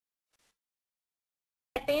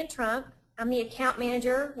Van Trump. I'm the account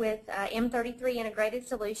manager with M33 Integrated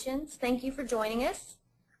Solutions. Thank you for joining us.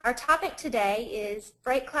 Our topic today is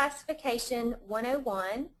Freight Classification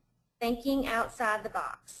 101, Thinking Outside the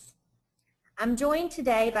Box. I'm joined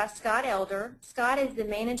today by Scott Elder. Scott is the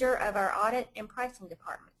manager of our Audit and Pricing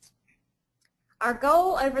Department. Our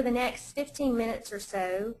goal over the next 15 minutes or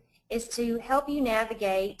so is to help you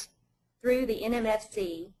navigate through the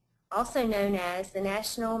NMFC, also known as the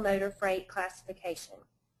National Motor Freight Classification.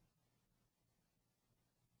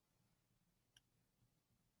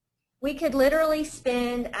 We could literally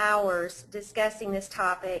spend hours discussing this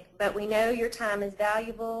topic, but we know your time is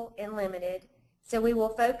valuable and limited, so we will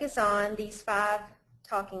focus on these 5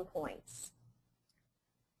 talking points.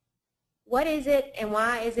 What is it and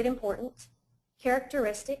why is it important?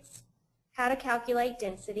 Characteristics, how to calculate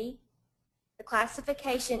density, the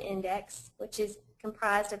classification index, which is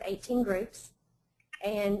comprised of 18 groups,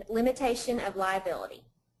 and limitation of liability.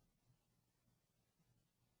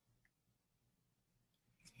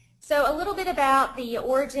 So a little bit about the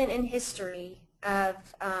origin and history of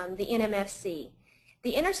the NMFC.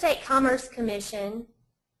 The Interstate Commerce Commission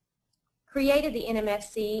created the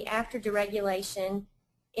NMFC after deregulation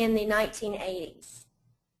in the 1980s.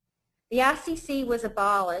 The ICC was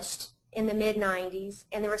abolished in the mid-90s,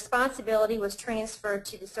 and the responsibility was transferred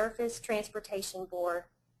to the Surface Transportation Board,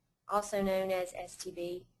 also known as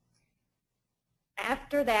STB.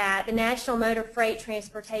 After that, the National Motor Freight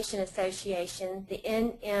Transportation Association, the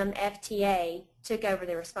NMFTA, took over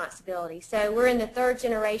the responsibility. So we're in the 3rd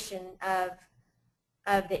generation of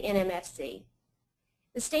the NMFC.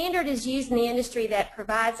 The standard is used in the industry that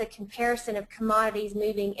provides a comparison of commodities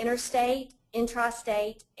moving interstate,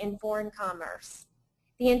 intrastate, and foreign commerce.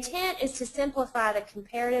 The intent is to simplify the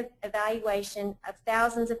comparative evaluation of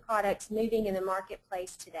thousands of products moving in the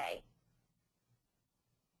marketplace today.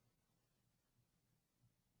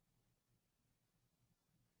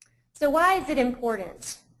 So why is it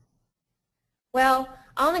important? Well,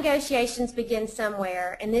 all negotiations begin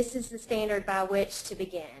somewhere, and this is the standard by which to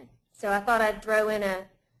begin. So I thought I'd throw in a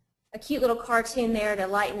cute little cartoon there to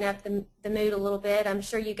lighten up the mood a little bit. I'm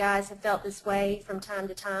sure you guys have felt this way from time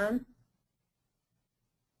to time.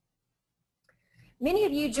 Many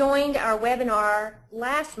of you joined our webinar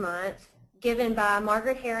last month given by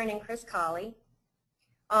Margaret Heron and Chris Colley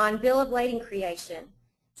on bill of lading creation.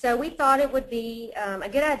 So we thought it would be a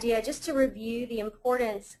good idea just to review the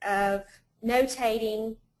importance of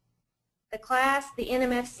notating the class, the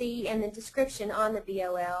NMFC, and the description on the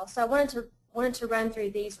BOL. So I wanted to run through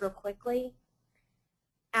these real quickly.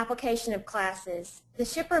 Application of classes. The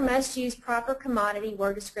shipper must use proper commodity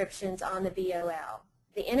word descriptions on the BOL.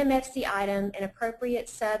 The NMFC item and appropriate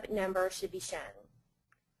sub number should be shown.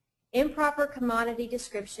 Improper commodity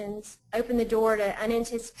descriptions open the door to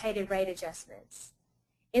unanticipated rate adjustments.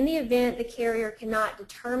 In the event the carrier cannot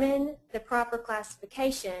determine the proper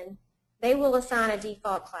classification, they will assign a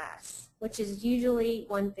default class, which is usually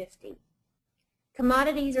 150.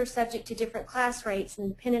 Commodities are subject to different class rates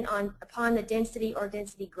and dependent upon the density or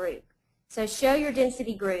density group. So show your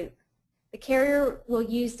density group. The carrier will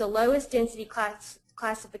use the lowest density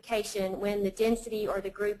classification when the density or the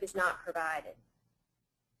group is not provided.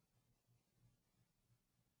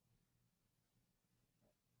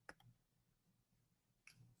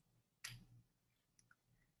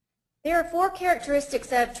 There are 4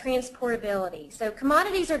 characteristics of transportability. So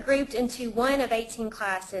commodities are grouped into one of 18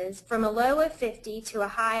 classes from a low of 50 to a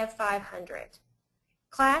high of 500.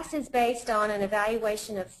 Class is based on an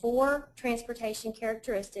evaluation of 4 transportation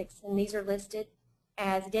characteristics, and these are listed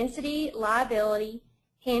as density, liability,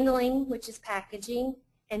 handling, which is packaging,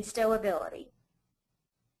 and stowability.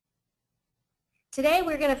 Today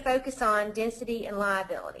we're going to focus on density and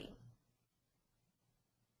liability.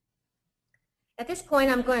 At this point,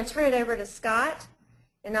 I'm going to turn it over to Scott,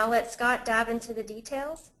 and I'll let Scott dive into the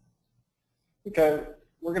details. Okay,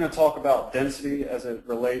 we're going to talk about density as it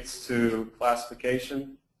relates to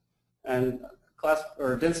classification. And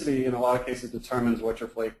density, in a lot of cases, determines what your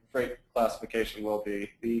freight classification will be.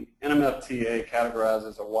 The NMFTA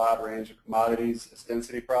categorizes a wide range of commodities as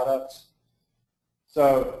density products.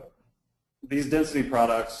 So these density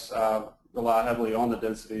products rely heavily on the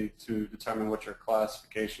density to determine what your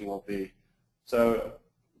classification will be. So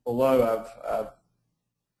below I've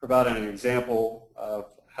provided an example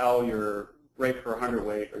of how your rate per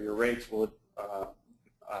hundredweight or your rates will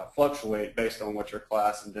fluctuate based on what your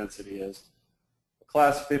class and density is. A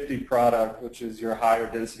class 50 product, which is your higher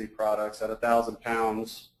density products at 1,000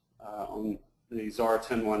 pounds on the ZAR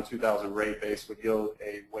 10-1 2000 rate base would yield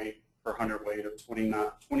a weight per hundredweight of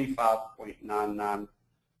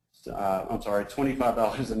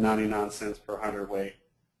 $25.99 per hundredweight.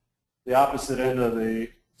 The opposite end of the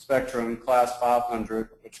spectrum, class 500,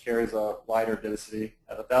 which carries a lighter density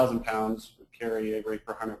at 1,000 pounds, would carry a rate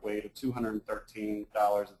per hundredweight of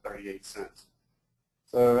 $213.38.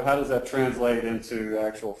 So how does that translate into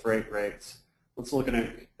actual freight rates? Let's look at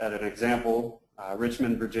an example.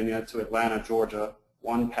 Richmond, Virginia to Atlanta, Georgia,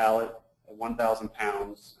 one pallet at 1,000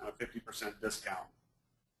 pounds and a 50% discount.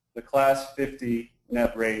 The class 50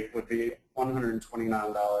 net rate would be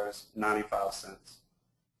 $129.95.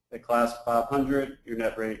 At class 500, your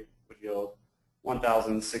net rate would yield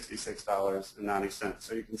 $1,066.90.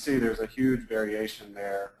 So you can see there's a huge variation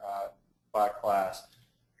there by class.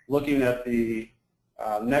 Looking at the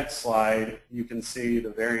next slide, you can see the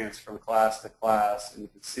variance from class to class, and you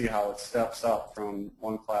can see how it steps up from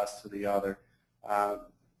one class to the other.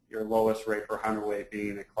 Your lowest rate per hundredweight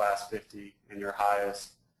being at class 50 and your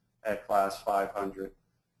highest at class 500.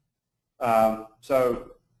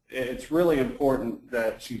 So it's really important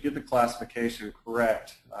that you get the classification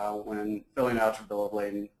correct when filling out your bill of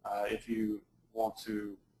lading if you want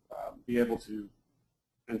to be able to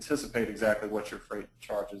anticipate exactly what your freight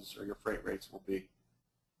charges or your freight rates will be.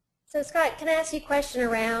 So Scott, can I ask you a question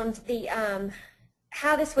around the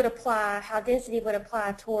how this would apply, how density would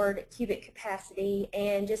apply toward cubic capacity,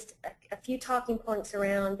 and just a few talking points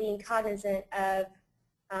around being cognizant of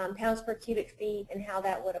pounds per cubic feet and how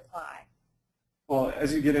that would apply? Well,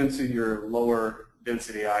 as you get into your lower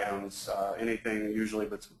density items, anything usually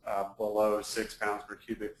below 6 pounds per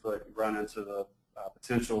cubic foot, you run into the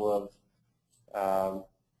potential of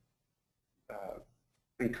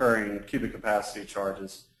incurring cubic capacity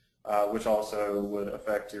charges, which also would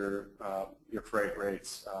affect your freight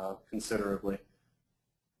rates considerably.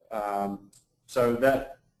 So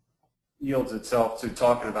that yields itself to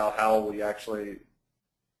talking about how we actually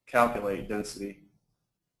calculate density.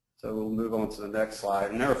 So we'll move on to the next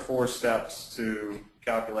slide. And there are 4 steps to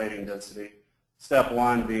calculating density. Step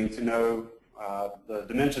 1 being to know the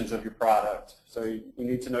dimensions of your product. So you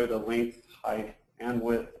need to know the length, height, and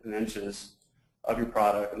width in inches of your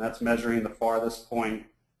product, and that's measuring the farthest point,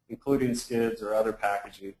 including skids or other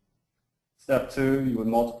packaging. Step 2, you would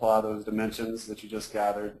multiply those dimensions that you just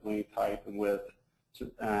gathered, length, height, and width,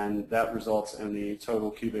 and that results in the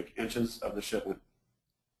total cubic inches of the shipment.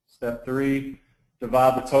 Step 3,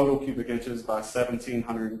 divide the total cubic inches by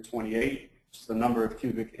 1,728, which is the number of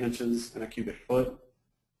cubic inches in a cubic foot,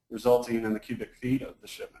 resulting in the cubic feet of the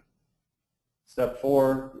shipment. Step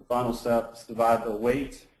 4, the final step, is divide the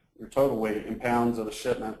weight, your total weight in pounds of the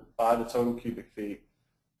shipment by the total cubic feet,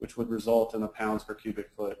 which would result in the pounds per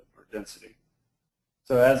cubic foot or density.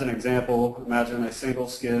 So as an example, imagine a single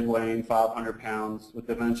skid weighing 500 pounds with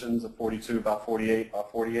dimensions of 42 by 48 by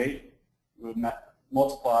 48. We would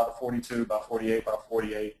multiply the 42 by 48 by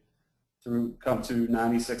 48 to come to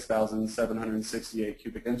 96,768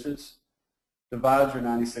 cubic inches. Divide your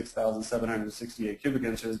 96,768 cubic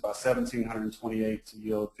inches by 1,728 to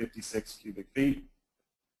yield 56 cubic feet.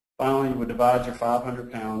 Finally, you would divide your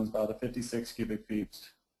 500 pounds by the 56 cubic feet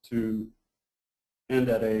to end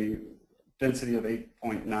at a density of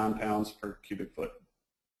 8.9 pounds per cubic foot.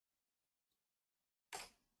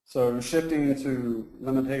 So shifting to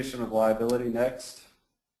limitation of liability next.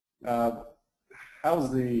 How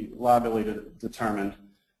is the liability determined?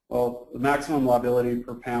 Well, the maximum liability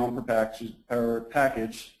per pound per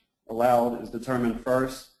package allowed is determined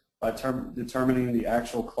first by determining the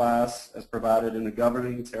actual class as provided in the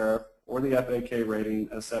governing tariff or the FAK rating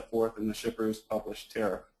as set forth in the shipper's published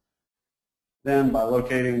tariff. Then by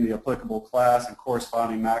locating the applicable class and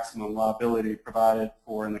corresponding maximum liability provided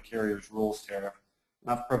for in the carrier's rules tariff.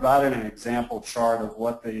 And I've provided an example chart of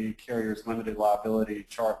what the carrier's limited liability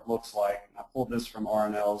chart looks like. I pulled this from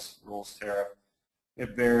R&L's rules tariff.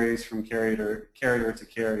 It varies from carrier to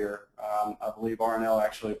carrier. I believe R&L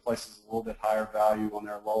actually places a little bit higher value on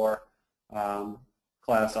their lower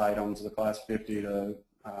class items, the class 50 to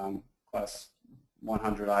class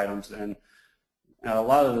 100 items. And a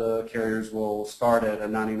lot of the carriers will start at a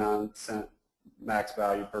 99-cent max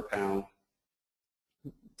value per pound.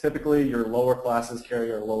 Typically, your lower classes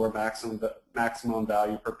carry a lower maximum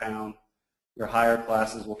value per pound. Your higher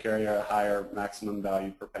classes will carry a higher maximum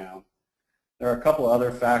value per pound. There are a couple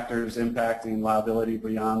other factors impacting liability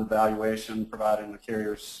beyond the valuation provided in the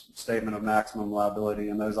carrier's statement of maximum liability,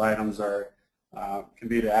 and those items are can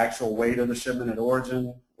be the actual weight of the shipment at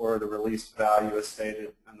origin or the released value as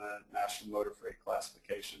stated in the National Motor Freight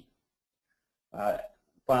Classification.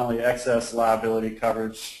 Finally, excess liability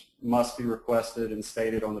coverage must be requested and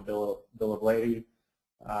stated on the bill of lading,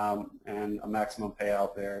 and a maximum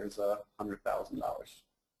payout there is $100,000.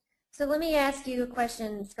 So let me ask you a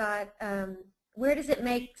question, Scott. where does it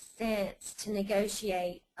make sense to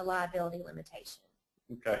negotiate a liability limitation?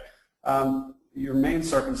 Okay. Your main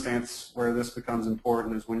circumstance where this becomes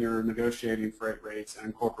important is when you're negotiating freight rates and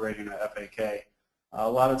incorporating a FAK. A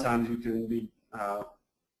lot of times you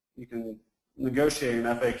can negotiate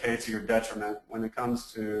an FAK to your detriment when it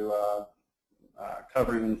comes to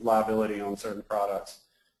covering liability on certain products.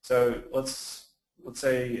 So let's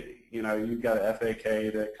say you've got an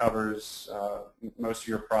FAK that covers most of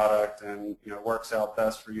your product and works out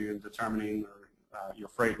best for you in determining your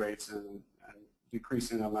freight rates and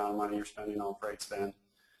decreasing the amount of money you're spending on freight spend.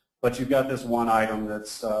 But you've got this one item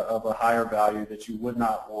that's of a higher value that you would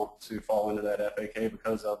not want to fall into that FAK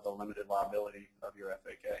because of the limited liability of your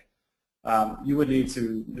FAK. You would need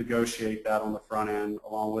to negotiate that on the front end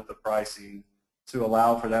along with the pricing to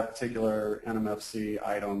allow for that particular NMFC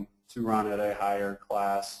item to run at a higher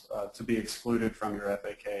class, to be excluded from your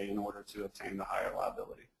FAK in order to obtain the higher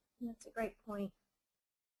liability. That's a great point.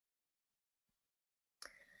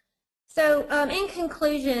 So in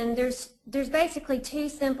conclusion, there's basically two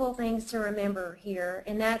simple things to remember here,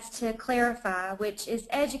 and that's to clarify, which is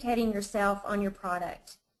educating yourself on your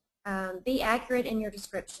product. Be accurate in your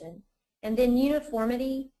description. And then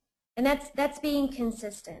uniformity, and that's being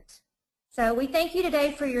consistent. So we thank you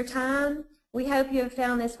today for your time. We hope you have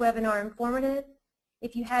found this webinar informative.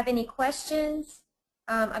 If you have any questions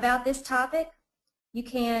about this topic, you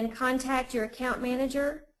can contact your account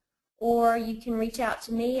manager, or you can reach out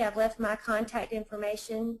to me. I've left my contact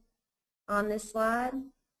information on this slide.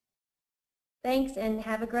 Thanks, and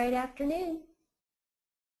have a great afternoon.